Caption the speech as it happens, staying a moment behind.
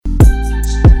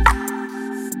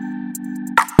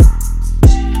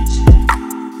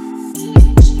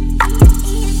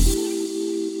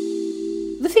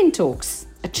FinTalks,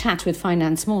 a chat with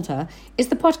Finance Malta, is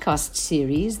the podcast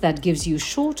series that gives you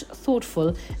short,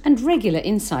 thoughtful and regular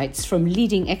insights from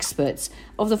leading experts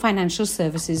of the financial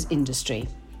services industry.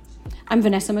 I'm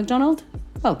Vanessa McDonald.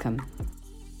 Welcome.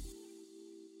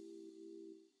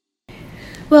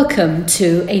 Welcome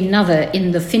to another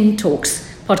in the FinTalks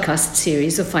podcast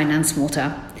series of Finance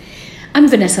Malta. I'm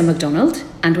Vanessa McDonald,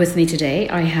 and with me today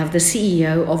I have the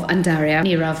CEO of Andariya,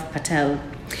 Nirav Patel.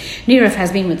 Nirav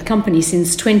has been with the company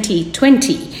since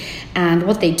 2020, and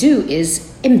what they do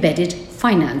is embedded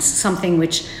finance, something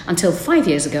which until 5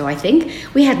 years ago, I think,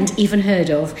 we hadn't even heard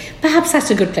of. Perhaps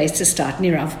that's a good place to start.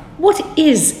 Nirav, what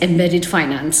is embedded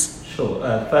finance? Sure.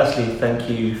 Firstly, thank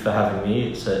you for having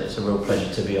me. It's a real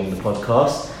pleasure to be on the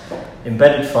podcast.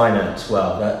 Embedded finance,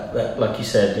 well, that like you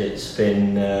said, it's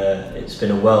been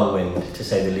a whirlwind to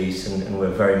say the least, and we're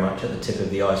very much at the tip of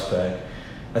the iceberg.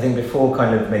 I think before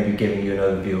kind of maybe giving you an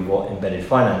overview of what embedded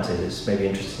finance is, it's maybe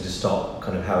interesting to start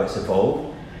kind of how it's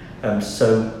evolved.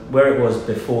 So where it was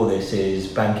before this is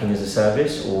banking as a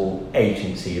service or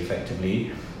agency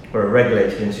effectively, where a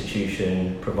regulated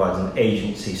institution provides an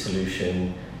agency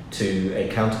solution to a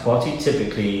counterparty,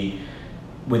 typically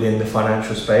within the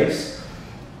financial space.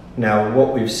 Now,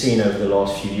 what we've seen over the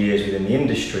last few years within the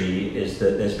industry is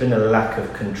that there's been a lack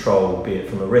of control, be it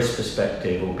from a risk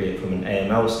perspective or be it from an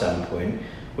AML standpoint,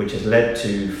 which has led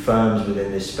to firms within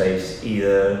this space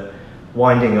either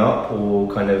winding up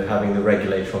or kind of having the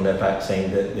regulator on their back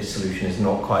saying that this solution is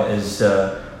not quite as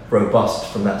robust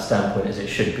from that standpoint as it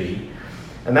should be.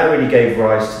 And that really gave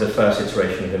rise to the first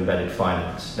iteration of embedded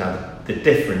finance. Now, the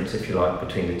difference, if you like,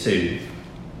 between the two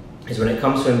is when it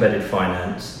comes to embedded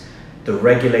finance, the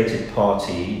regulated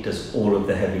party does all of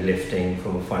the heavy lifting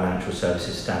from a financial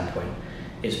services standpoint.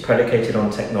 It's predicated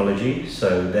on technology,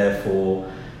 so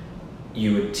therefore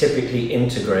you would typically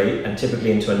integrate, and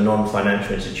typically into a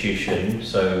non-financial institution,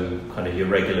 so kind of your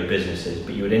regular businesses,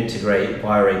 but you would integrate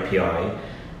via API,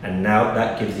 and now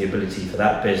that gives the ability for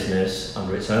that business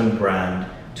under its own brand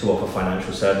to offer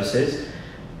financial services.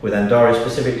 With Andariya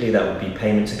specifically, that would be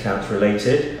payments accounts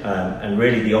related, and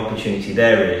really the opportunity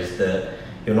there is that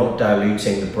you're not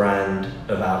diluting the brand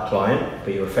of our client,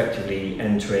 but you're effectively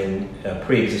entering a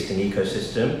pre-existing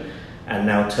ecosystem and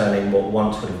now turning what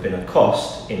once would have been a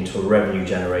cost into a revenue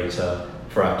generator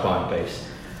for our client base.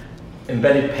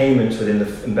 Embedded payments within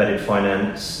the embedded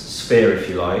finance sphere, if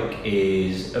you like,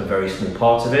 is a very small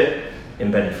part of it.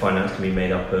 Embedded finance can be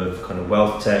made up of kind of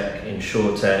wealth tech,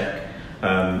 insure tech,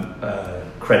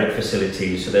 credit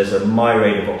facilities, so there's a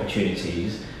myriad of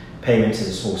opportunities. Payments is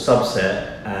a small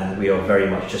subset, and we are very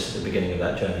much just at the beginning of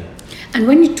that journey. And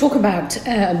when you talk about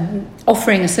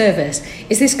offering a service,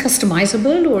 is this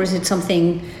customizable or is it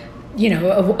something,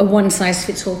 a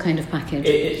one-size-fits-all kind of package?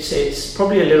 It's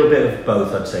probably a little bit of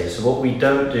both, I'd say. So what we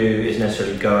don't do is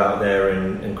necessarily go out there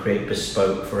and create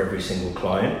bespoke for every single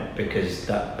client, because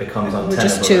that becomes untenable.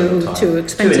 Which is too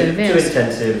expensive, yes. Too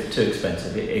intensive, too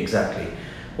expensive, exactly.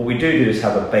 What we do is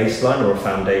have a baseline or a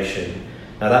foundation.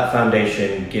 Now that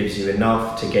foundation gives you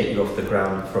enough to get you off the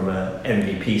ground from an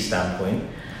MVP standpoint.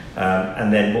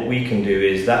 And then what we can do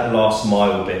is that last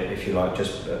mile bit, if you like,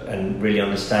 and really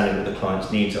understanding what the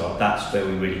client's needs are, that's where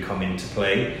we really come into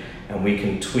play, and we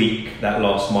can tweak that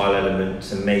last mile element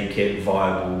to make it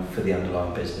viable for the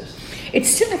underlying business. It's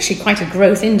still actually quite a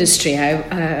growth industry.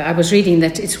 I was reading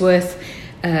that it's worth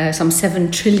some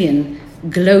 7 trillion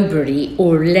globally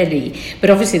already, but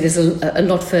obviously there's a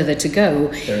lot further to go.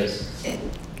 There is.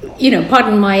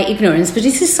 Pardon my ignorance, but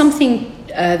is this something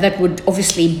that would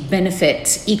obviously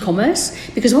benefit e-commerce?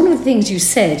 Because one of the things you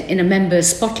said in a member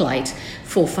spotlight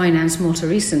for Finance Malta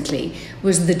recently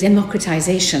was the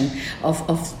democratization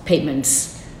of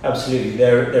payments. Absolutely,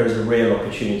 there is a real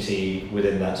opportunity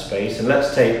within that space. And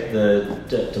let's take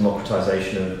the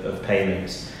democratization of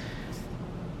payments.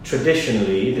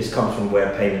 Traditionally, this comes from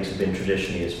where payments have been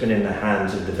traditionally. It's been in the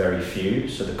hands of the very few,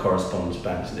 so the correspondence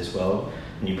banks of this world,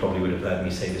 and you probably would have heard me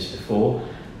say this before.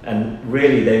 And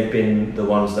really, they've been the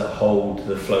ones that hold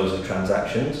the flows of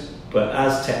transactions. But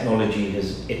as technology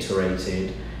has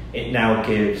iterated, it now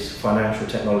gives financial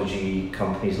technology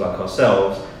companies like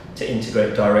ourselves to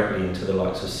integrate directly into the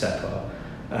likes of SEPA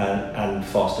and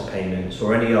faster payments,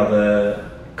 or any other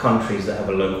countries that have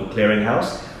a local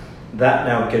clearinghouse. That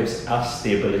now gives us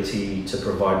the ability to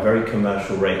provide very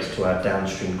commercial rates to our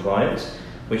downstream clients,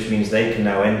 which means they can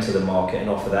now enter the market and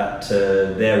offer that to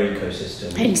their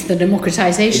ecosystem. Hence the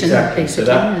democratization. Exactly. So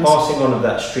that passing on of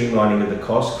that streamlining of the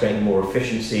cost, creating more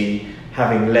efficiency,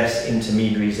 having less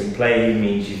intermediaries in play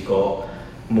means you've got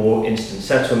more instant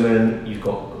settlement, you've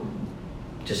got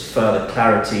just further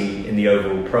clarity in the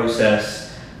overall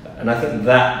process, And I think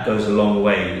that goes a long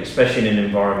way, especially in an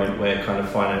environment where kind of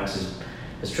finance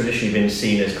has traditionally been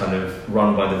seen as kind of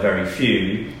run by the very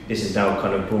few. This is now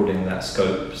kind of broadening that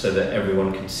scope so that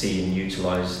everyone can see and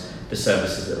utilise the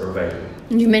services that are available.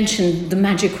 You mentioned the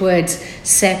magic words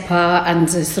SEPA and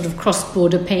the sort of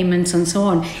cross-border payments and so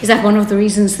on. Is that one of the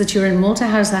reasons that you're in Malta?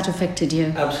 How has that affected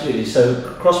you? Absolutely. So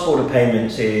cross-border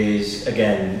payments is,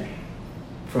 again,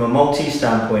 from a Maltese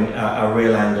standpoint, our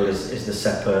real angle is the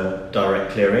SEPA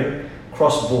direct clearing.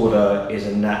 Cross-border is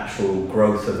a natural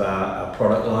growth of our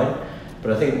product line.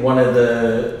 But I think one of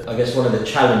the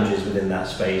challenges within that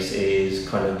space is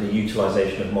kind of the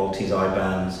utilisation of Maltese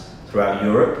IBANs throughout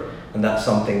Europe. And that's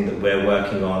something that we're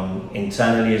working on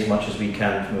internally as much as we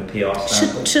can from a PR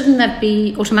standpoint. Shouldn't that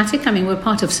be automatic? I mean, we're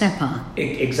part of SEPA.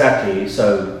 Exactly.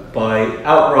 So by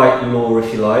outright law,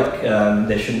 if you like,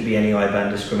 there shouldn't be any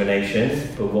IBAN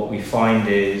discrimination. But what we find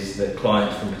is that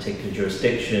clients from particular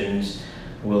jurisdictions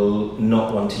will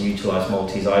not want to utilise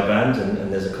Maltese IBANs,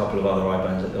 and there's a couple of other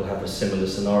IBANs that they'll have a similar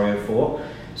scenario for.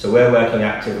 So we're working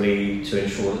actively to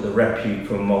ensure that the repute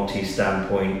from a Maltese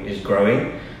standpoint is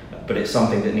growing, but it's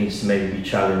something that needs to maybe be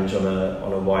challenged on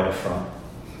a wider front.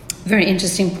 Very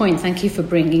interesting point. Thank you for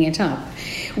bringing it up.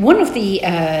 One of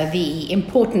the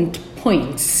important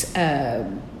points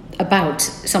about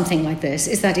something like this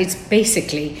is that it's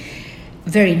basically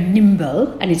very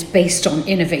nimble and it's based on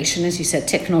innovation, as you said,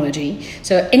 technology.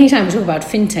 So anytime we talk about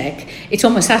fintech, it's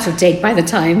almost out of date by the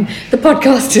time the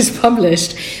podcast is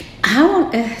published. How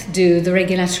on earth do the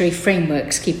regulatory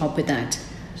frameworks keep up with that?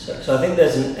 So I think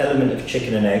there's an element of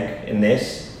chicken and egg in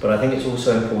this, but I think it's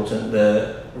also important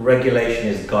that regulation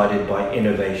is guided by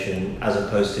innovation as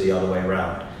opposed to the other way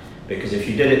around. Because if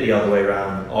you did it the other way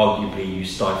around, arguably you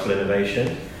stifle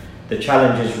innovation. The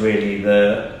challenge is really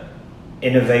that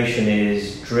innovation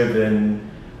is driven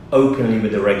openly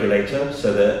with the regulator,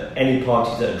 so that any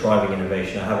parties that are driving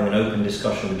innovation are having an open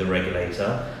discussion with the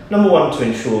regulator. Number one, to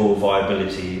ensure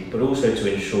viability, but also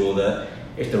to ensure that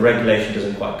if the regulation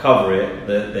doesn't quite cover it,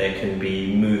 that there can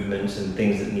be movements and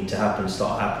things that need to happen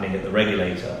start happening at the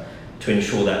regulator to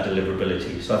ensure that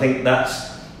deliverability. So I think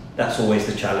that's always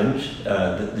the challenge,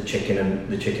 the chicken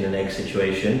and egg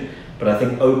situation. But I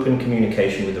think open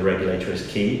communication with the regulator is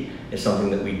key. It's something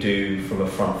that we do from a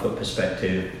front foot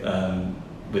perspective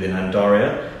within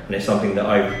Andaria, and it's something that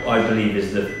I believe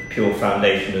is the pure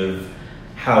foundation of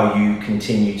how you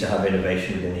continue to have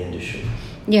innovation within the industry.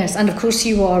 Yes, and of course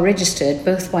you are registered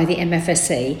both by the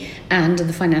MFSA and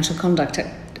the Financial Conduct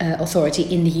Authority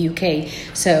in the UK.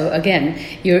 So again,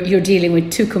 you're dealing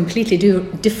with two completely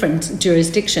different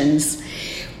jurisdictions.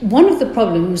 One of the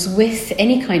problems with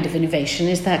any kind of innovation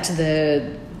is that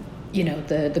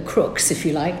the crooks, if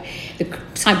you like, the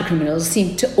cyber criminals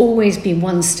seem to always be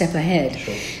one step ahead.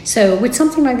 Sure. So with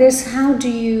something like this, how do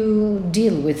you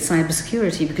deal with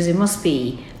cybersecurity? Because it must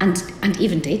be, and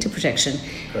even data protection.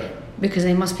 Correct. Because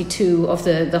they must be two of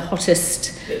the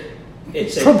hottest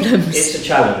problems. It's a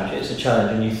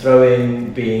challenge, and you throw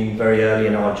in being very early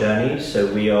in our journey, so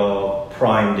we are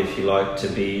primed, if you like, to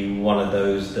be one of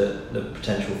those that the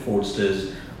potential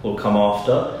fraudsters will come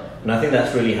after. And I think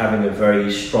that's really having a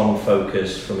very strong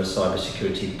focus from a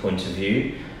cybersecurity point of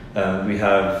view. We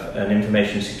have an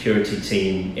information security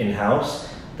team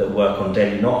in-house that work on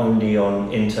daily, not only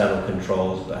on internal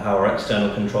controls, but how our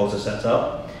external controls are set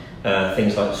up.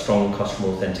 Things like strong customer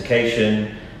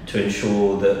authentication to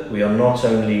ensure that we are not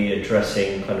only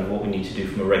addressing kind of what we need to do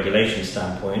from a regulation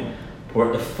standpoint, but we're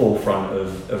at the forefront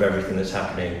of everything that's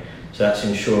happening. So that's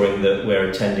ensuring that we're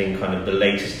attending kind of the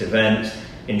latest events,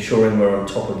 ensuring we're on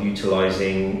top of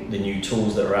utilising the new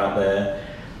tools that are out there.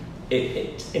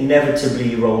 It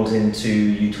inevitably rolls into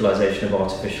utilisation of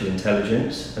artificial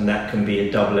intelligence, and that can be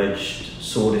a double-edged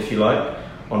sword, if you like.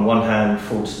 On one hand,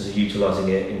 fraudsters are utilising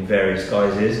it in various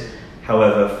guises.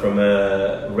 However, from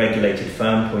a regulated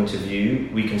firm point of view,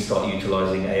 we can start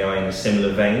utilising AI in a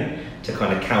similar vein to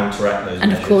kind of counteract those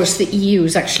measures. Of course, the EU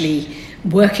is actually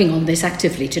working on this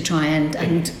actively to try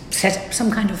and set up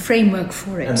some kind of framework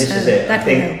for it. And this is it. I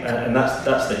think, and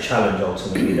that's the challenge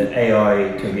ultimately, that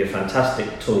AI can be a fantastic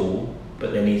tool,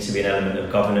 but there needs to be an element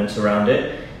of governance around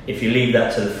it. If you leave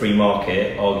that to the free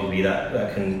market, arguably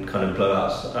that can kind of blow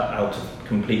out of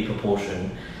complete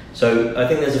proportion. So I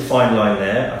think there's a fine line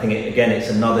there. I think, it's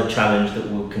another challenge that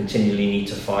we'll continually need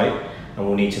to fight and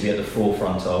we'll need to be at the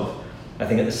forefront of. I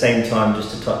think at the same time,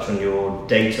 just to touch on your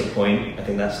data point, I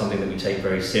think that's something that we take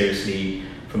very seriously,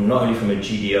 from not only from a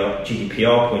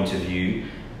GDPR point of view,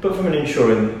 but from an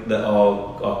ensuring that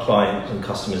our clients and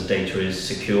customers' data is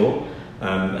secure.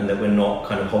 And that we're not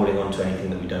kind of holding on to anything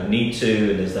that we don't need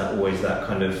to, and there's always that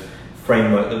kind of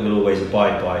framework that we'll always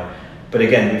abide by. But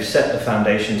again, we've set the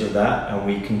foundations of that, and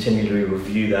we continually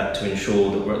review that to ensure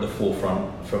that we're at the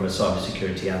forefront from a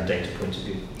cybersecurity and data point of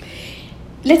view.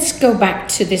 Let's go back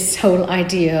to this whole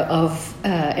idea of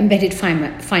embedded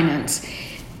finance.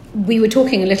 We were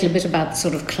talking a little bit about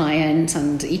sort of client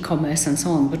and e-commerce and so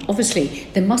on, but obviously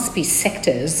there must be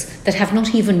sectors that have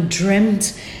not even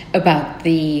dreamt about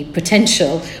the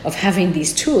potential of having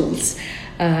these tools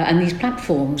and these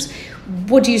platforms.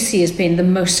 What do you see as being the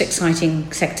most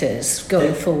exciting sectors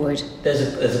going forward?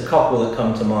 There's a couple that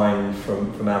come to mind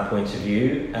from our point of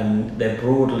view, and they're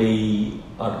broadly,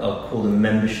 I'll call them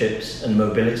memberships and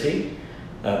mobility.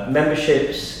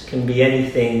 Memberships can be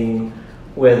anything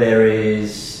where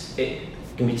it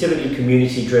can be typically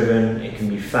community driven, it can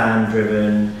be fan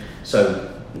driven, so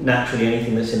naturally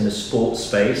anything that's in the sports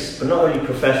space, but not only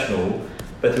professional,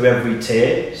 but through every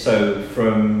tier, so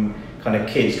from kind of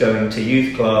kids going to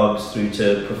youth clubs through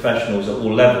to professionals at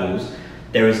all levels,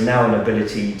 there is now an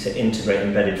ability to integrate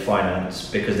embedded finance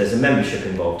because there's a membership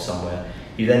involved somewhere.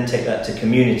 You then take that to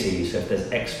communities, so if there's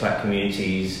expat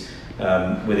communities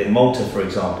within Malta, for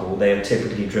example, they are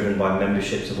typically driven by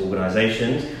memberships of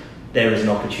organisations. There is an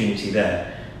opportunity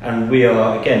there. And we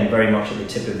are, again, very much at the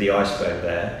tip of the iceberg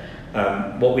there.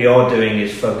 What we are doing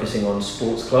is focusing on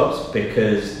sports clubs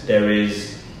because there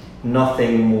is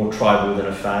nothing more tribal than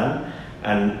a fan.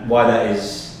 And why that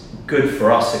is good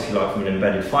for us, if you like, from an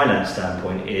embedded finance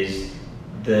standpoint, is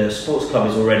the sports club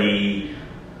is already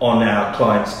on our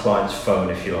client's phone,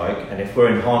 if you like. And if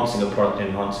we're enhancing a product,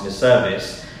 enhancing a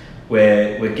service,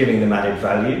 we're giving them added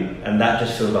value, and that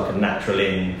just feels like a natural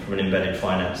in from an embedded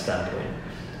finance standpoint.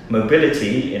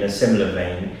 Mobility, in a similar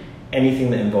vein,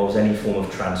 anything that involves any form of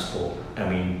transport. I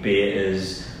mean, be it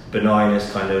as benign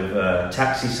as kind of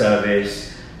taxi service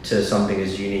to something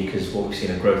as unique as what we've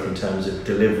seen a growth in terms of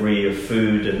delivery of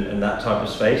food and that type of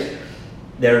space.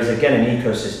 There is again an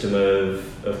ecosystem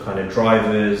of kind of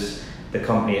drivers, the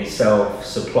company itself,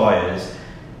 suppliers,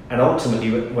 and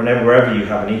ultimately wherever you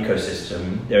have an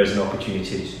ecosystem, there is an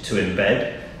opportunity to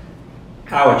embed.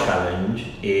 Our challenge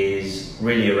is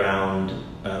really around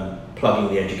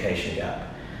plugging the education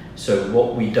gap. So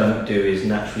what we don't do is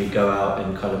naturally go out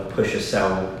and kind of push a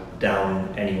sell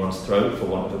down anyone's throat, for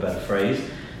want of a better phrase.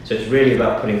 So it's really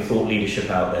about putting thought leadership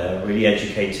out there, really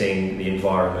educating the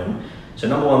environment. So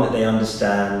number one, that they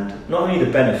understand not only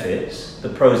the benefits, the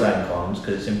pros and cons,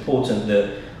 because it's important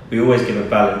that we always give a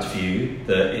balanced view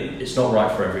that it's not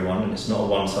right for everyone and it's not a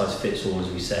one-size-fits-all, as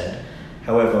we said.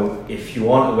 However, if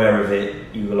you aren't aware of it,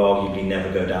 you will arguably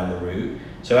never go down the route.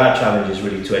 So our challenge is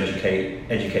really to educate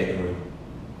the room.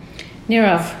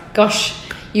 Nirav, gosh,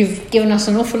 you've given us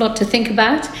an awful lot to think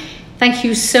about. Thank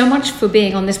you so much for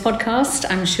being on this podcast.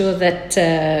 I'm sure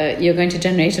that you're going to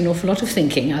generate an awful lot of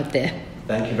thinking out there.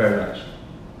 Thank you very much.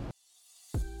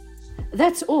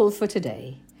 That's all for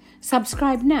today.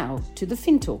 Subscribe now to the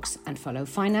FinTalks and follow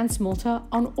Finance Malta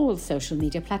on all social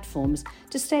media platforms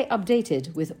to stay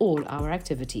updated with all our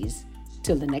activities.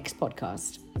 Till the next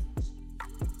podcast.